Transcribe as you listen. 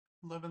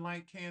Love and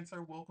Light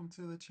Cancer, welcome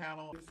to the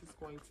channel. This is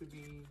going to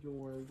be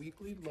your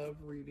weekly love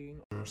reading.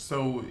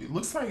 So it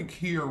looks like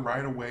here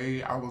right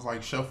away, I was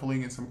like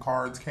shuffling and some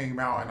cards came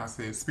out and I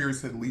said, Spirit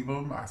said leave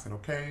them. I said,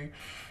 okay.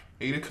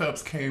 Eight of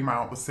Cups came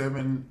out, the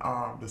seven.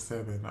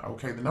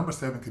 Okay, the number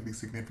seven could be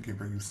significant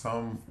for you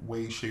some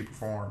way, shape, or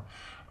form.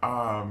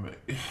 Um,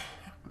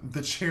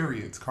 the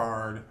Chariots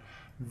card,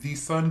 the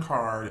Sun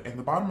card, and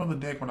the bottom of the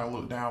deck when I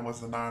looked down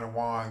was the Nine of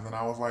Wands, and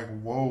I was like,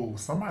 whoa,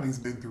 somebody's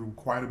been through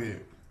quite a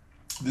bit.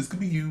 This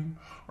could be you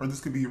or this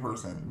could be your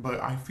person,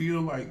 but I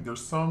feel like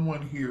there's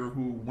someone here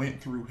who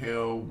went through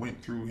hell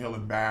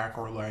and back,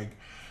 or like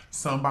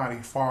somebody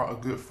fought a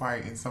good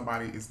fight and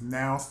somebody is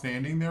now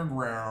standing their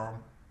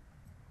ground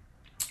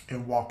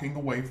and walking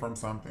away from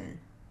something.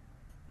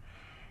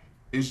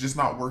 It's just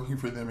not working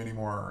for them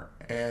anymore,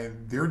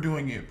 and they're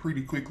doing it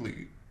pretty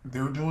quickly.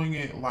 They're doing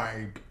it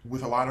like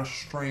with a lot of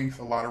strength,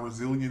 a lot of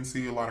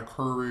resiliency, a lot of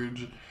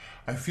courage.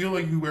 I feel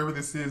like whoever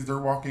this is, they're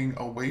walking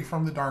away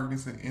from the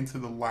darkness and into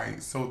the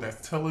light. So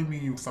that's telling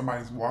me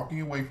somebody's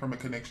walking away from a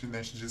connection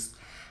that's just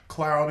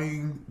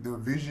clouding their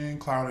vision,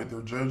 clouded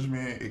their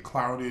judgment, it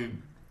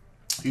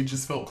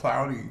just felt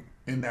cloudy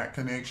in that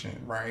connection,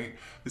 right?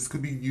 This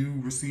could be you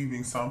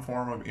receiving some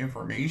form of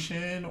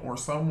information or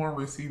someone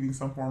receiving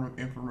some form of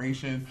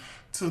information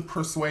to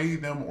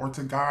persuade them or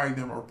to guide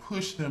them or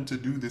push them to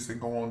do this and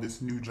go on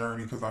this new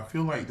journey, because I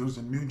feel like there's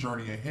a new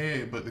journey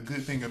ahead. But the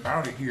good thing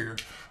about it here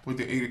with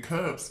the Eight of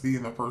Cups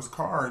being the first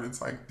card,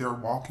 it's like they're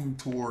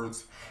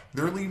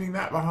leaving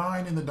that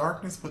behind in the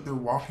darkness, but they're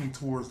walking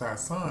towards that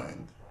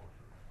sun,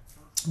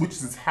 which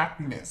is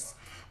happiness,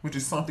 which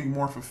is something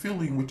more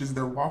fulfilling, which is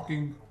they're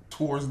walking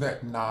towards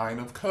that Nine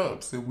of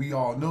Cups. And we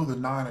all know the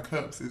Nine of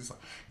Cups is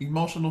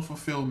emotional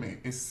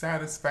fulfillment, it's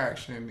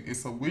satisfaction,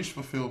 it's a wish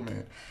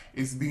fulfillment,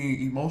 it's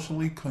being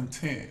emotionally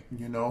content,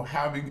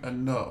 having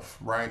enough,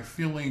 right?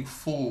 Feeling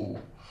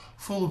full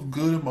of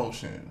good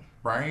emotion,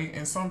 right?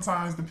 And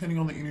sometimes, depending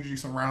on the energy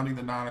surrounding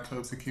the Nine of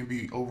Cups, it can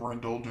be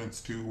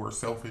overindulgence too, or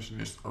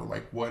selfishness, or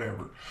like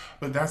whatever.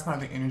 But that's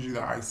not the energy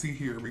that I see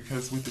here,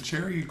 because with the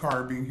Chariot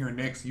card being here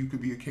next, you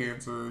could be a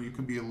Cancer, you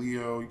could be a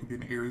Leo, you could be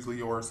an Aries,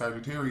 Leo, or a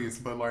Sagittarius.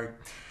 But like,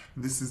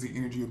 this is the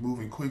energy of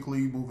moving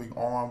quickly, moving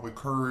on with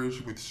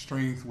courage, with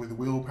strength, with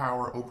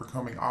willpower,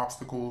 overcoming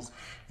obstacles,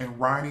 and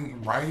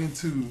riding right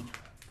into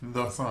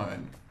the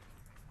sun.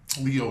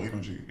 Leo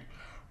energy,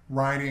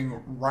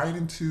 riding right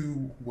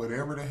into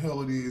whatever the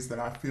hell it is that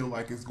I feel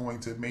like is going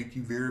to make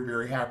you very,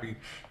 very happy.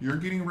 You're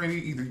getting ready,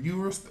 either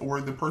you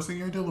or the person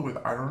you're dealing with.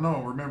 I don't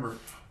know. Remember,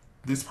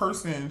 this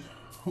person,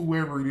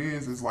 whoever it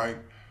is like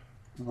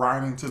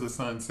riding to the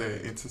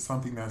sunset into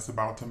something that's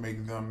about to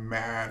make them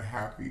mad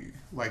happy,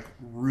 like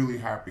really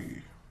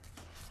happy.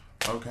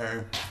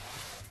 Okay.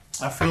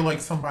 I feel like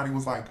somebody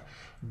was like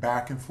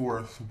back and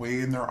forth,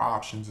 weighing their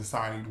options,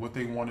 deciding what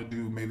they want to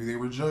do. Maybe they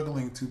were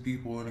juggling two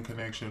people in a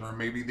connection, or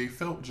maybe they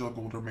felt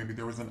juggled, or maybe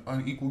there was an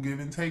unequal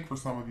give and take for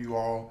some of you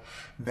all.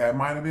 That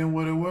might have been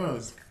what it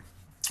was.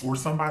 Or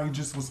somebody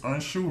just was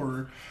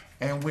unsure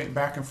and went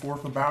back and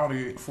forth about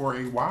it for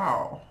a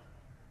while.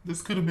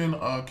 This could have been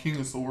a King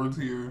of Swords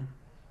here.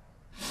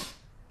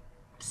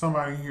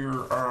 Somebody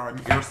here,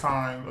 an air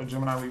sign, a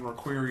Gemini, Libra,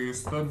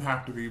 Aquarius. Doesn't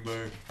have to be,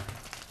 but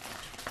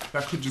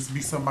that could just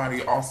be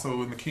somebody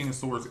also in the King of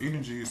Swords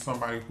energy,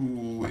 somebody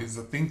who is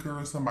a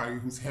thinker, somebody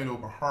who's head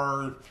over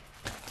heart,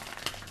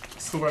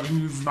 somebody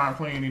who's not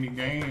playing any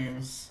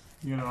games.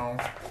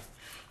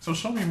 So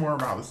show me more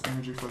about this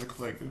energy for the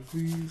collective,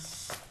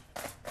 please.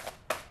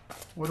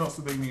 What else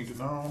do they need to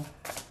know?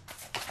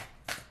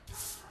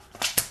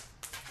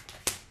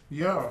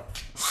 Yeah,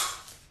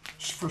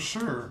 for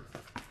sure.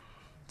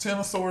 Ten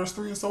of Swords,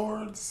 Three of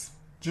Swords,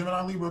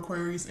 Gemini, Libra,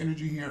 Aquarius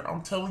energy here.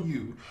 I'm telling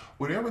you,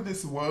 whatever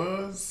this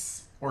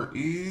was or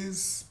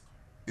is,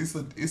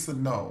 it's a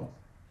no.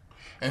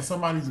 And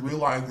somebody's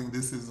realizing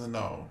this is a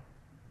no.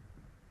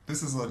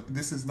 This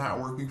is not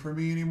working for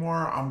me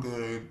anymore. I'm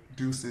good.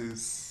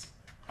 Deuces.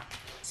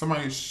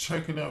 Somebody's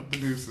checking up the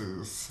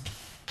deuces.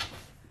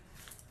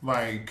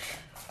 Like,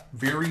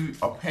 very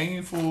a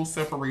painful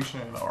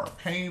separation or a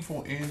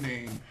painful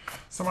ending.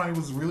 Somebody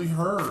was really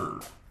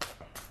hurt.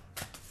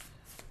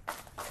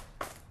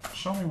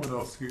 Show me what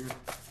else here.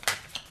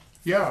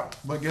 Yeah,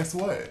 but guess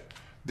what?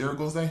 There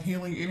goes that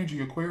healing energy,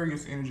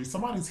 Aquarius energy.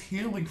 Somebody's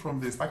healing from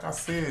this. Like I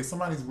said,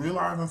 somebody's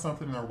realizing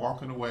something and they're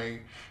walking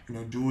away,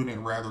 doing it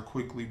rather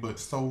quickly, but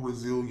so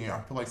resilient.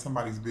 I feel like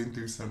somebody's been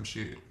through some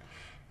shit.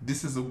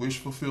 This is a wish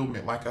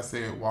fulfillment. Like I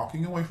said,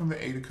 walking away from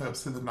the Eight of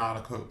Cups to the Nine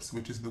of Cups,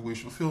 which is the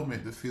wish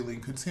fulfillment, the feeling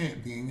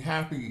content, being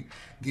happy,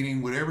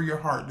 getting whatever your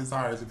heart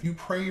desires. If you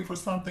pray for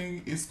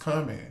something, it's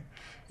coming.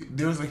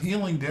 There's a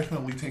healing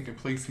definitely taking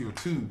place here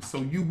too.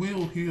 So you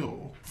will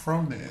heal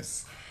from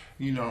this.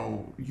 You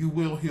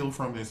will heal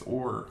from this,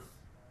 or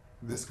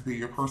this could be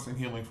your person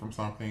healing from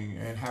something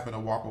and having to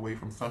walk away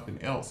from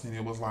something else. And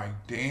it was like,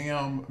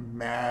 damn,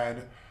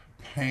 mad,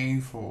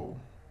 painful.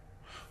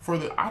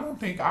 I don't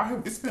think I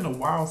have, it's been a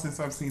while since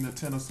I've seen the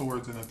Ten of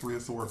Swords and the Three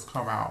of Swords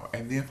come out.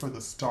 And then for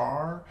the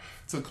Star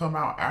to come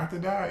out after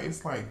that,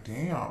 it's like,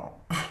 damn.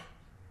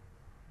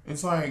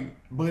 It's like,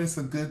 but it's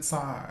a good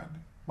sign.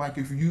 Like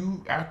if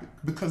you act,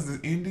 because the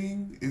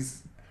ending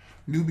is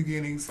new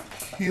beginnings,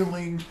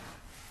 healing,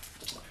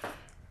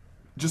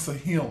 just a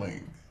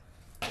healing.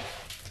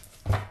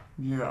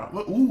 Yeah.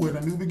 Look, ooh, and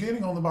a new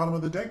beginning on the bottom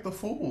of the deck, the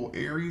Fool,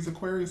 Aries,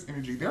 Aquarius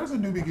energy. There's a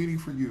new beginning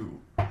for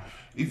you.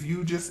 If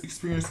you just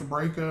experienced a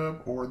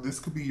breakup, or this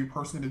could be your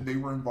person that they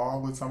were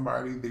involved with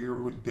somebody,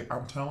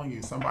 I'm telling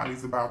you,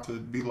 somebody's about to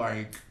be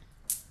like,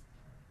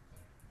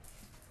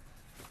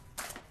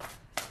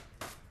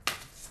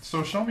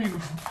 so show me,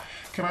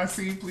 can I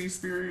see, please,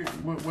 Spirit,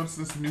 what's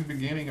this new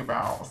beginning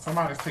about?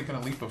 Somebody's taking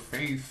a leap of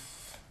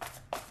faith.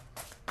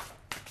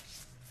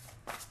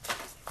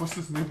 What's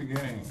this new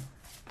beginning?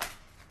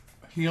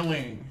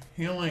 Healing,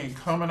 healing,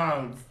 coming out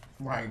of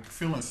like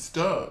feeling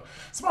stuck.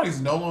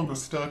 Somebody's no longer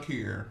stuck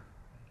here.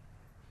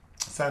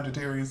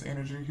 Sagittarius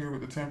energy here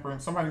with the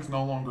Temperance. Somebody's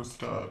no longer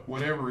stuck.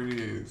 Whatever it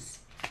is,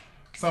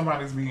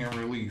 somebody's being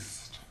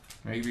released.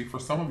 Maybe for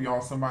some of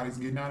y'all, somebody's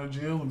getting out of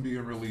jail and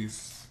being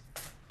released.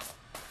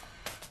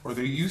 Or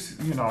they used,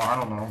 I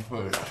don't know,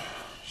 but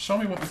show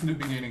me what this new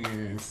beginning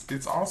is.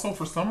 It's also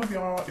for some of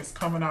y'all, it's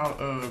coming out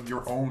of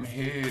your own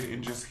head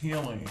and just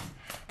healing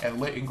and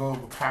letting go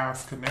of a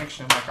past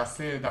connection. Like I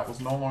said, that was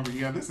no longer,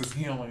 yeah, this is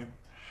healing.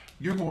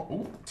 You're going,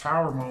 ooh,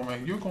 tower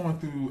moment. You're going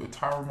through a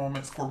tower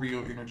moment,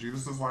 Scorpio energy.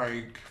 This is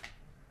like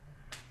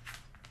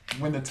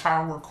when the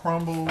tower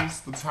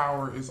crumbles, the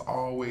tower is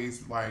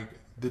always like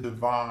the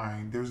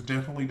divine. There's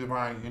definitely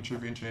divine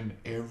intervention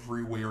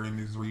everywhere in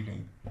this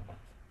reading.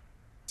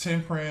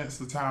 Temperance,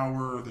 the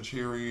tower, the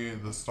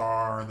chariot, the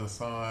star, the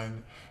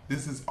sun.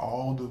 This is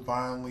all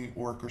divinely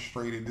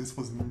orchestrated. This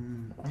was,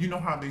 you know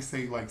how they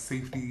say like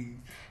safety,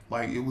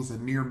 like it was a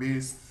near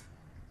miss.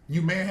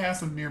 You may have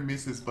some near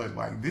misses, but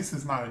like this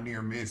is not a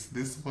near miss.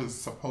 This was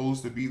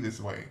supposed to be this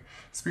way.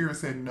 Spirit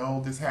said,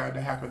 no, this had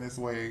to happen this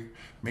way.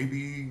 Maybe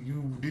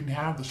you didn't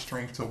have the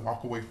strength to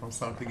walk away from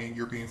something and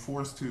you're being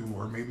forced to,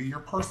 or maybe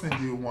your person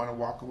did want to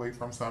walk away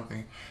from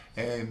something.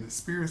 And the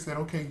Spirit said,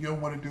 okay, you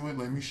don't want to do it.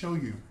 Let me show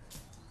you.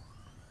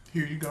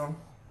 Here you go.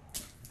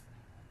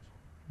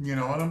 You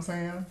know what I'm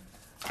saying?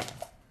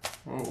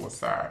 Oh, what's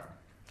that?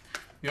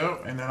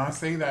 Yep. And then I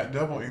say that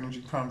double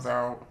energy comes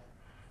out.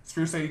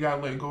 Spirit say you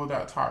gotta let go of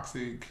that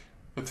toxic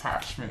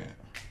attachment.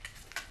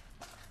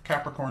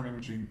 Capricorn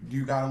energy,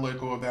 you gotta let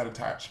go of that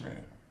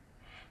attachment.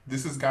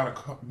 This has gotta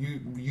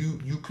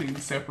you couldn't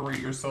separate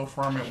yourself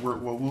from it.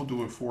 Well, we'll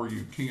do it for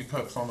you. King of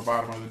Cups on the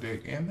bottom of the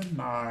deck, and the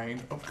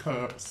Nine of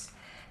Cups,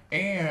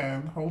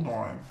 and hold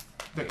on,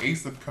 the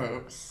Ace of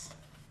Cups,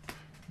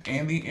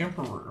 and the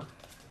Emperor.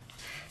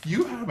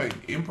 You have an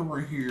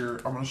Emperor here.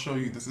 I'm going to show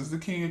you. This is the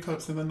King of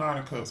Cups and the Nine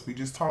of Cups. We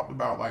just talked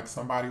about like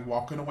somebody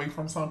walking away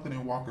from something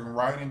and walking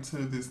right into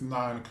this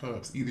Nine of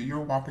Cups. Either you're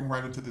walking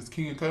right into this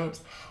King of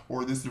Cups,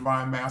 or this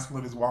Divine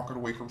Masculine is walking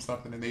away from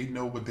something and they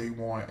know what they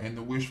want and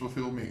the wish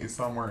fulfillment is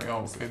somewhere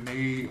else and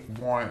they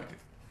want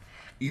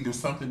either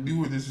something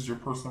new, or this is your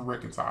person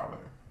reconciling.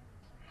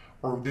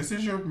 Or this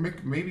is your,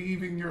 maybe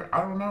even your, I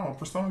don't know.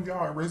 For some of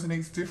y'all, it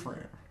resonates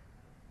different.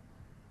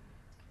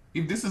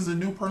 If this is a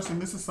new person,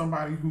 this is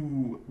somebody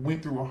who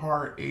went through a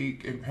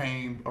heartache and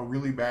pain, a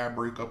really bad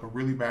breakup, a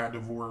really bad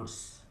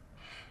divorce.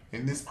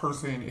 And this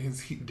person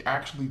has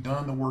actually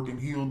done the work and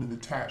healed and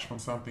detached from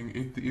something.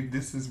 If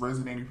this is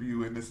resonating for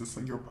you and this is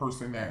your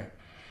person that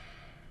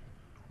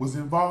was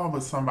involved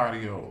with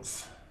somebody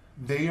else,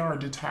 they are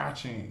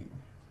detaching,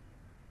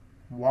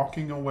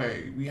 walking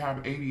away. We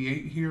have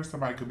 88 here.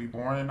 Somebody could be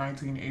born in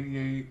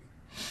 1988.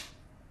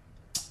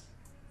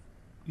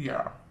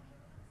 Yeah.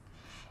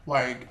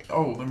 Like,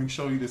 oh, let me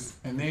show you this.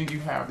 And then you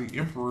have the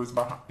Emperor's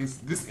behind.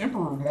 This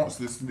Emperor wants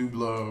this new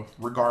love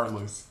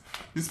regardless.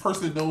 This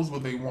person knows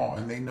what they want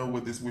and they know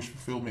what this wish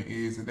fulfillment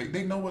is. And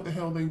they know what the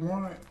hell they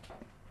want.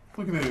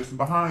 Look at this.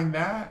 Behind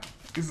that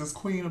is this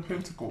Queen of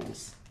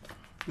Pentacles.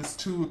 This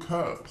Two of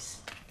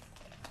Cups.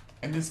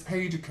 And this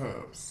Page of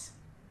Cups.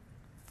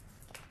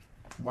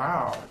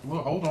 Wow.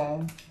 Well, hold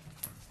on.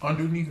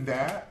 Underneath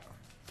that,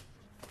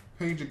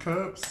 Page of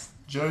Cups,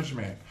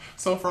 Judgment.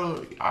 So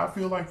I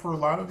feel like for a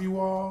lot of you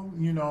all,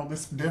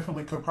 this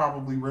definitely could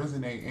probably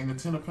resonate. And the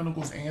Ten of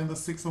Pentacles and the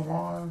Six of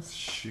Wands,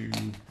 shoot.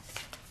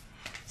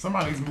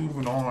 Somebody's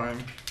moving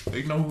on.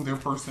 They know who their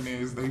person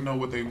is. They know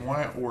what they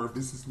want. Or if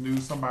this is new,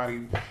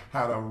 somebody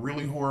had a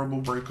really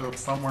horrible breakup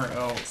somewhere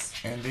else,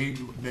 and they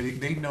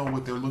know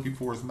what they're looking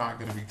for is not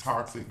going to be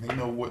toxic. They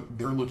know what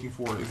they're looking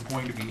for is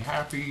going to be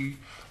happy,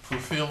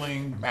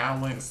 fulfilling,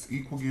 balanced,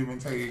 equal give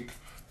and take.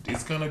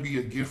 It's going to be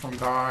a gift from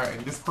God,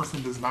 and this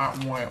person does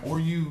not want, or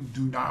you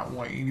do not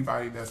want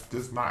anybody that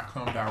does not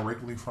come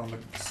directly from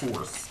the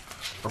source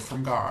or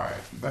from God.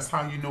 That's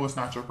how you know it's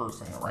not your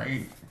person,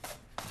 right?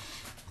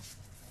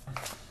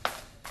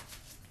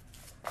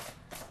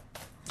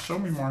 Show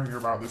me more here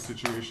about this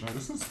situation.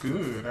 This is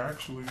good,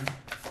 actually.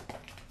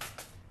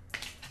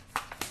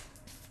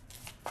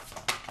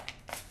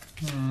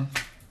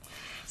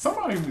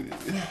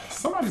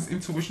 Somebody's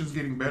intuition is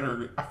getting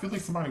better. I feel like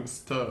somebody was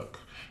stuck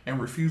and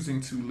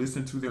refusing to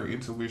listen to their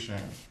intuition.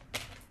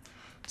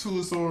 Two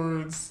of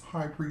Swords,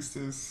 High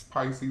Priestess,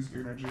 Pisces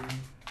energy.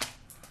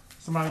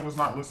 Somebody was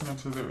not listening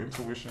to their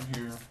intuition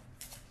here.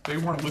 They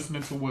weren't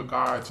listening to what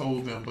God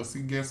told them. But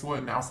see, guess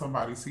what? Now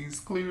somebody sees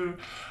clear.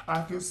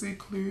 I can see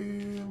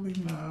clearly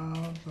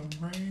now. The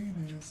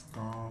rain is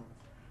gone.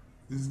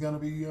 This is gonna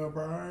be a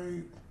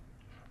bright,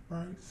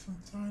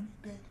 sunshiny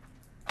day.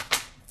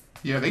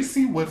 Yeah, they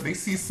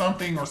see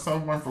something or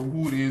someone for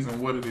who it is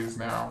and what it is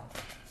now.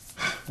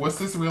 What's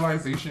this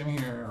realization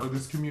here or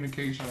this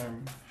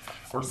communication?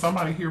 Or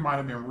somebody here might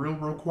have been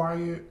real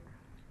quiet.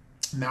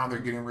 Now they're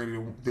getting ready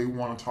to, they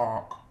want to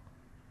talk.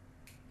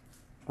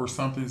 Or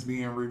something's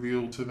being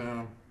revealed to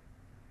them.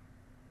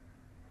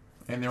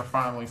 And they're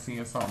finally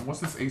seeing something. What's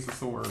this Ace of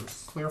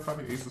Swords? Clarify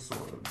the Ace of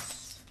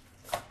Swords.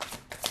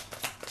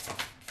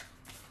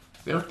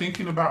 They're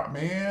thinking about,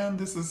 man,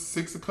 this is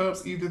Six of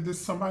Cups. Either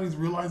somebody's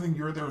realizing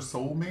you're their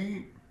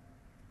soulmate.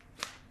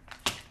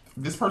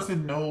 This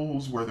person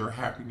knows where their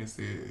happiness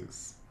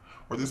is.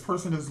 Or this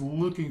person is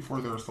looking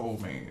for their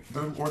soulmate.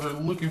 Or they're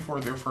looking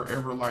for their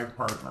forever life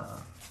partner.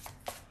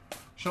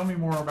 Show me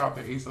more about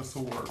the Ace of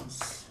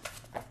Swords.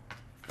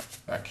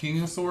 That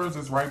King of Swords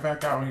is right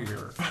back out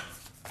here.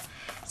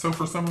 So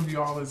for some of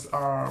y'all, it's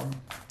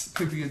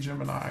could be a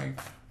Gemini.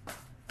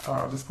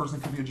 This person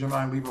could be a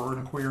Gemini, Libra, or an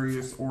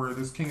Aquarius. Or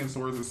this King of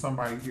Swords is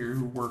somebody here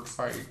who works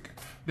like,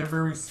 they're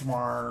very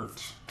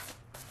smart.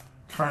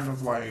 Kind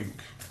of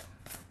like,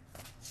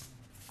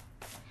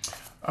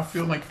 I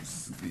feel like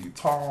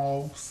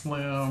tall,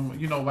 slim,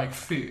 you know, like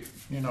fit.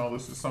 You know,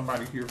 this is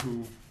somebody here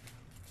who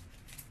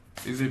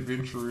is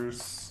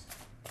adventurous,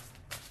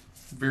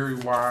 very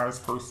wise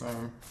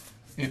person,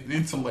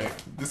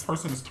 intellect. This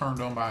person is turned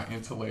on by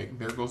intellect.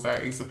 There goes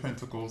that Ace of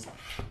Pentacles.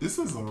 This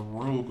is a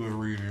real good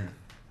reading.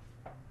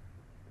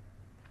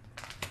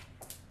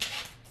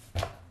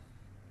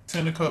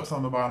 Ten of Cups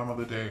on the bottom of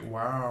the deck.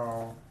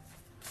 Wow.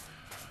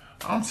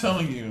 I'm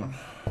telling you,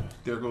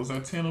 there goes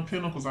that Ten of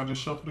Pentacles. I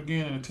just shuffled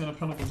again, and the Ten of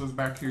Pentacles is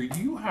back here.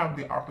 You have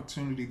the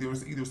opportunity.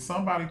 There's either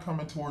somebody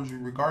coming towards you,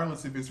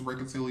 regardless if it's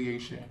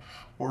reconciliation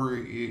or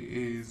it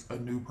is a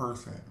new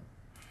person.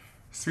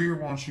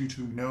 Spirit wants you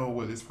to know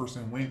what this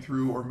person went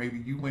through, or maybe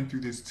you went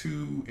through this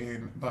too.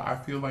 But I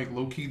feel like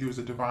low-key there's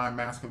a divine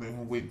masculine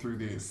who went through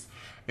this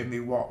and they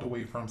walked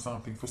away from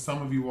something. For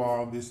some of you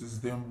all, this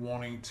is them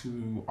wanting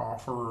to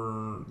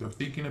offer, they're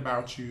thinking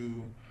about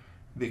you.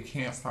 They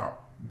can't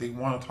stop. They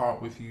want to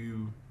talk with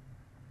you.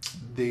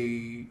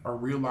 They are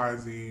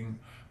realizing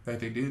that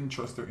they didn't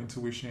trust their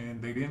intuition.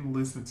 They didn't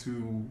listen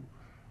to,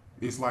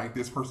 it's like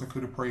this person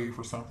could have prayed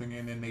for something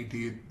and then they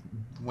did.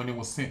 When it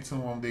was sent to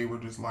them, they were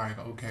just like,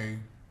 okay,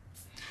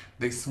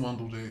 they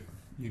swindled it.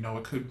 You know,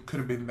 it could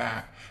have been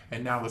that.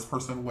 And now this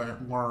person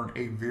learned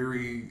a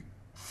very,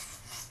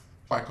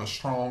 like a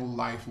strong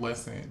life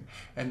lesson.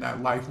 And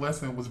that life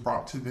lesson was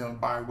brought to them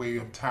by way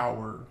of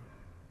Tower.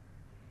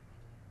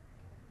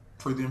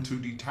 For them to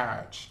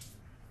detach.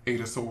 Eight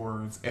of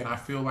Swords. And I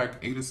feel like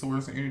Eight of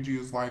Swords energy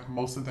is like,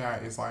 most of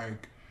that is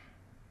like,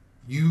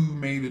 you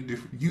made a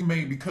difference. You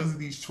made, because of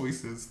these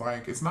choices,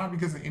 like, it's not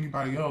because of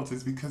anybody else,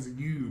 it's because of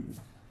you.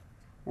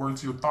 Or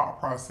it's your thought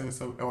process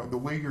of, or the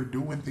way you're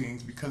doing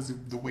things, because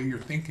of the way you're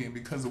thinking,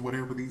 because of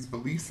whatever these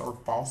beliefs or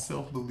false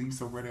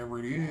self-beliefs or whatever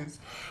it is,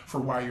 for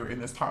why you're in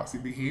this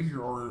toxic behavior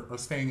or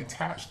staying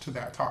attached to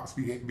that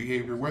toxic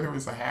behavior, whether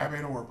it's a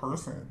habit or a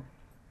person.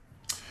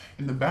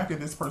 In the back of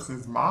this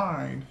person's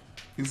mind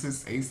is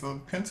this Ace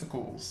of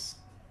Pentacles,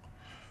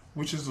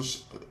 which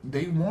is,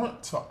 they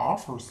want to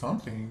offer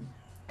something.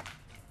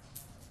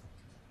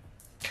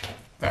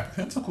 That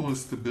Pentacle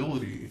is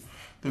stability.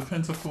 The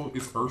Pentacle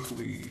is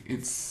earthly.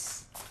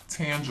 It's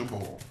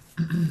tangible.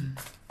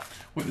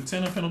 With the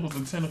Ten of Pentacles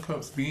and Ten of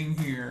Cups being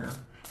here,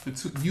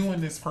 you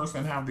and this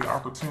person have the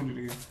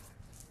opportunity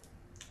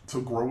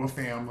to grow a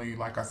family.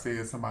 Like I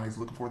said, somebody's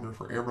looking for their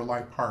forever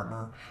life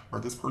partner, or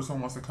this person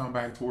wants to come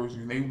back towards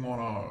you. They want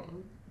a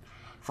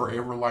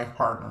forever life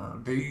partner.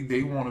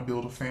 They want to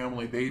build a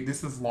family.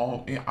 This is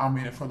long. I'm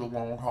in it for the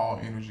long haul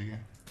energy.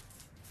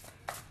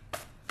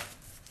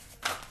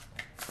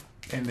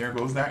 And there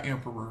goes that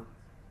Emperor.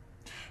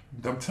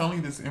 I'm telling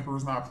you, this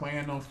Emperor's not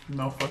playing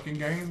no fucking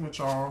games with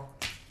y'all.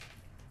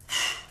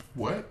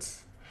 What?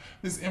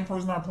 This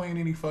Emperor's not playing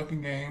any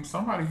fucking games.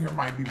 Somebody here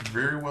might be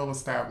very well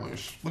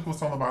established. Look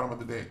what's on the bottom of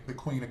the deck. The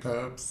Queen of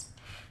Cups.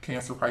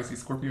 Cancer, Pisces,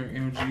 Scorpio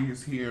energy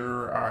is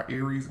here.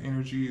 Aries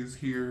energy is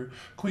here.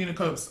 Queen of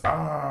Cups.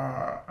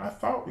 I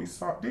thought we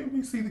saw, didn't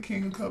we see the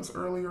King of Cups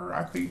earlier?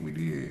 I think we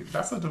did.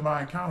 That's a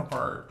divine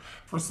counterpart.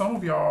 For some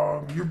of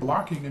y'all, you're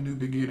blocking a new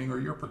beginning, or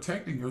you're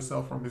protecting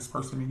yourself from this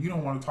person and you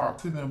don't want to talk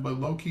to them, but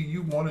low-key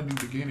you want a new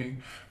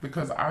beginning,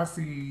 because I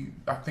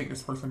think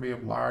this person may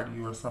have lied to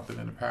you or something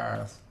in the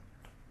past.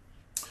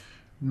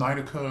 Knight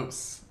of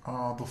Cups,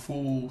 the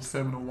Fool,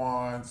 Seven of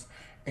Wands,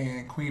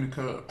 and Queen of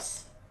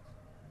Cups.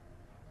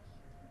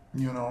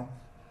 You know,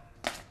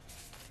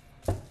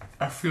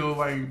 I feel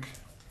like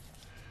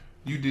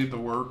you did the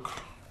work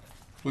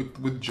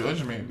with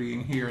Judgment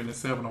being here in the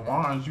Seven of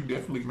Wands. You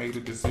definitely made a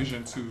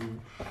decision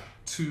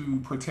to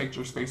protect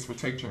your space,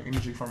 protect your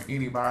energy from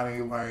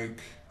anybody. Like,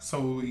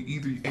 so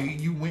either A,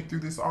 you went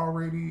through this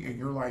already and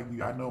you're like,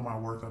 I know my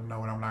worth, I know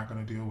what I'm not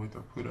going to deal with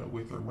or put up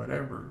with or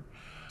whatever.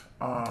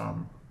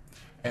 Um,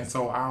 and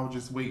so I'll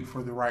just wait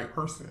for the right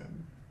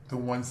person, the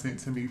one sent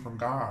to me from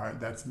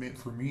God that's meant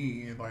for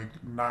me, and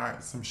like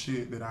not some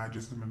shit that I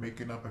just been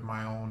making up in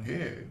my own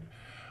head.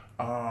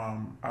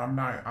 I'm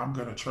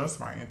gonna trust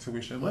my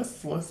intuition.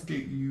 Let's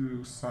get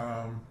you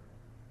some.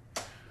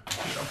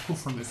 I'll pull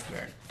from this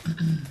deck.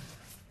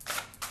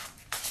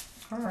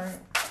 All right.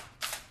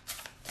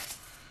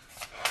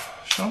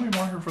 Show me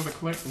more here for the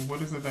collective.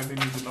 What is it that they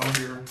need to know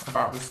here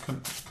about this?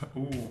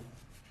 Ooh.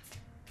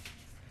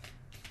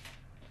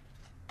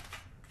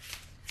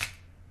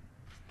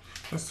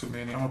 That's too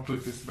many. I'm gonna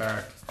put this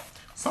back.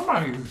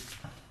 Somebody's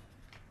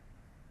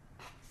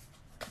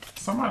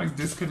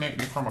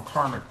disconnected from a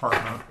karmic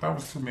partner. That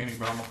was too many,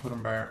 but I'm gonna put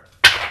them back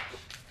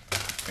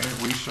and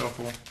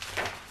reshuffle.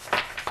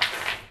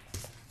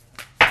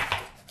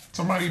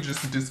 Somebody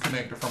just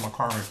disconnected from a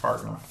karmic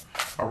partner.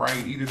 All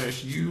right, either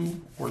that's you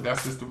or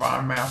that's this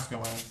divine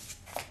masculine.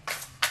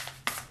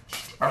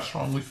 I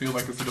strongly feel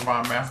like it's a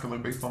divine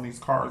masculine based on these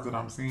cards that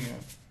I'm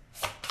seeing.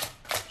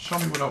 Show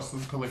me what else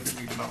does the collective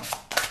need to know.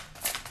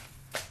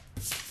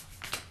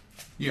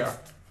 Yeah.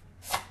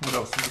 What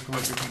else does the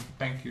collective need?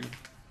 Thank you.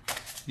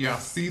 Yeah,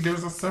 see,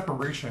 there's a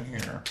separation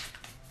here.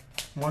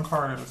 One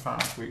card at a time,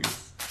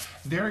 please.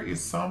 There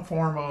is some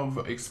form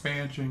of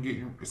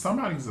expansion,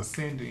 somebody's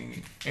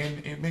ascending, and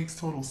it makes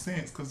total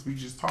sense because we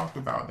just talked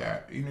about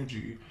that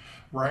energy,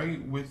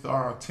 right? With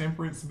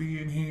Temperance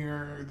being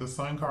here, the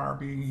Sun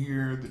card being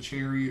here, the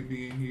Chariot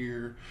being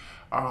here.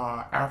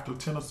 After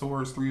Ten of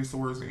Swords, Three of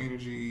Swords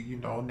energy, you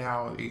know,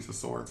 now Ace of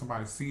Swords,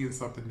 somebody seeing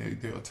something,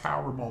 the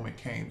Tower moment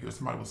came here.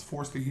 Somebody was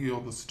forced to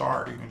heal the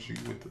Star energy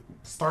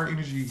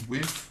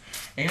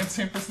and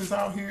Temperance is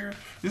out here.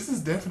 This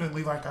is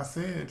definitely, like I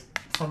said,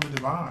 from the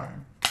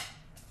divine.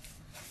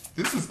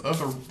 This is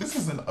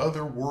an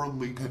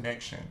otherworldly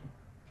connection.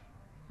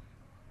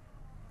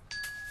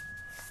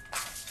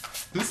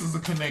 This is a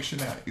connection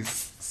that is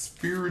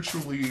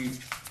spiritually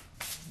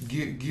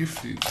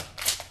gifted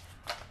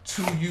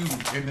to you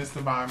in this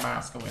divine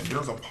masculine.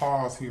 There's a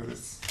pause here.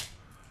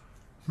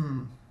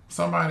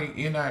 Somebody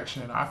in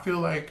action. I feel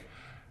like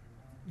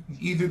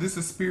either this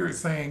is spirit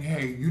saying,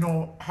 hey, you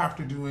don't have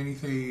to do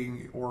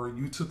anything, or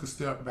you took a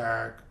step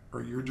back,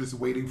 or you're just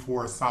waiting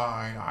for a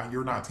sign,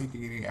 you're not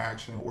taking any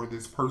action, or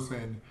this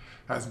person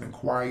has been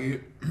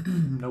quiet,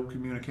 no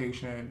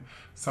communication,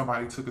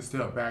 somebody took a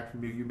step back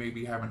from you, you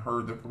maybe haven't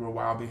heard them for a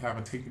while, they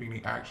haven't taken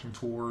any action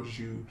towards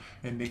you,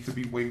 and they could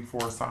be waiting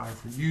for a sign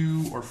from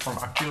you, or from,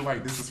 I feel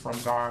like this is from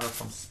God or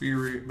from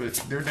spirit, but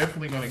they're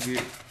definitely gonna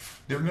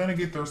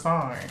get their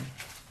sign.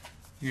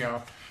 Yeah,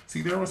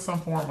 see, there was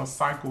some form of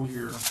cycle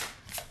here.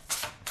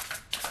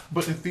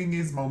 But the thing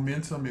is,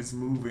 momentum is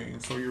moving,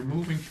 so you're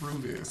moving through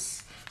this.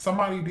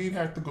 Somebody did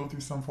have to go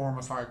through some form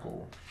of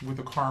cycle with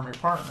a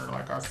karmic partner,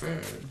 like I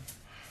said.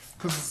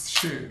 Because,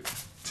 shit,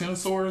 Ten of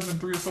Swords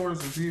and Three of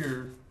Swords is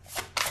here.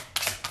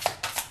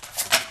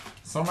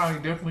 Somebody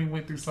definitely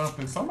went through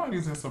something.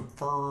 Somebody's in some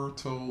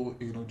fertile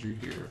energy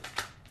here.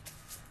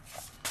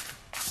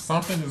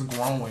 Something is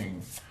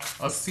growing.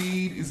 A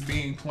seed is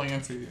being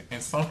planted,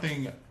 and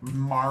something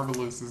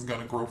marvelous is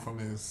going to grow from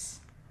this.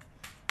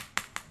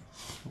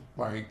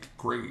 Like,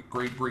 great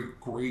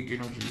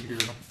energy here.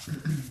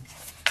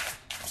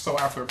 So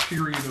after a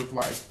period of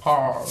like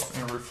pause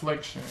and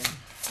reflection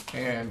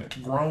and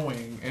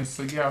growing, and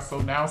so yeah, so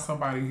now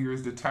somebody here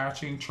is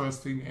detaching,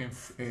 trusting,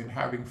 and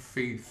having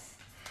faith.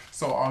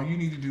 So all you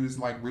need to do is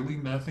like really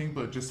nothing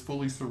but just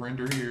fully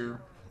surrender here,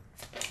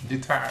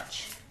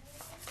 detach,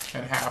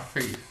 and have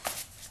faith.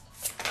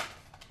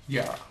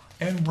 Yeah,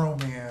 and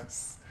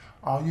romance.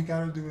 All you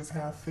gotta do is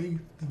have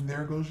faith, and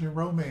there goes your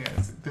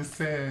romance. This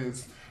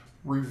says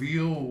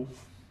reveal.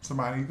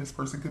 Somebody, this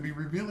person could be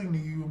revealing to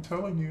you, I'm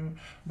telling you,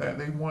 that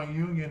they want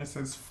union. It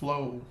says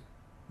flow,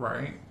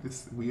 right?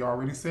 We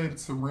already said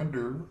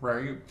surrender,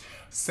 right?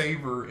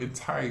 Savor,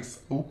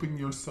 entice, open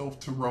yourself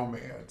to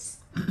romance.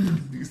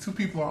 These two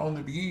people are on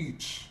the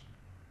beach,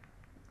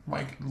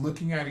 like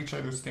looking at each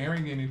other,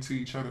 staring into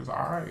each other's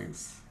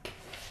eyes.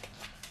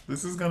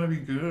 This is gonna be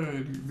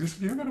good.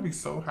 You're gonna be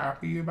so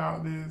happy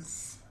about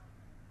this.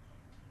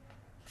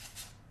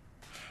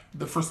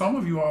 For some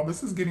of you all,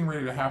 this is getting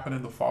ready to happen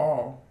in the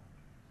fall.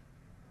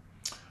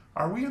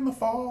 Are we in the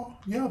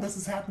fall? Yeah, this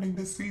is happening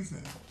this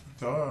season.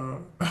 Duh.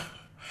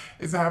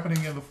 It's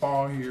happening in the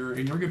fall here,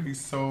 and you're going to be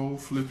so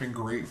flipping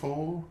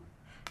grateful.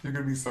 You're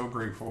going to be so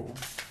grateful.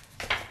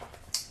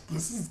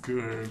 This is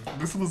good.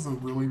 This was a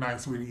really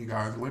nice reading, you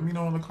guys. Let me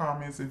know in the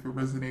comments if it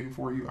resonated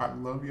for you. I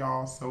love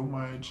y'all so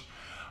much.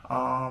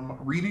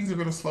 Readings are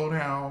going to slow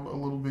down a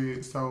little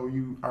bit, so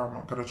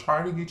I'm going to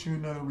try to get you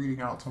another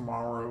reading out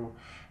tomorrow.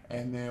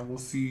 And then we'll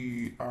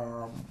see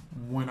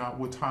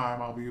what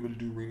time I'll be able to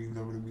do readings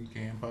over the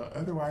weekend. But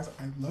otherwise,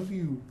 I love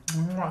you.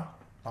 Mwah.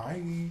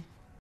 Bye.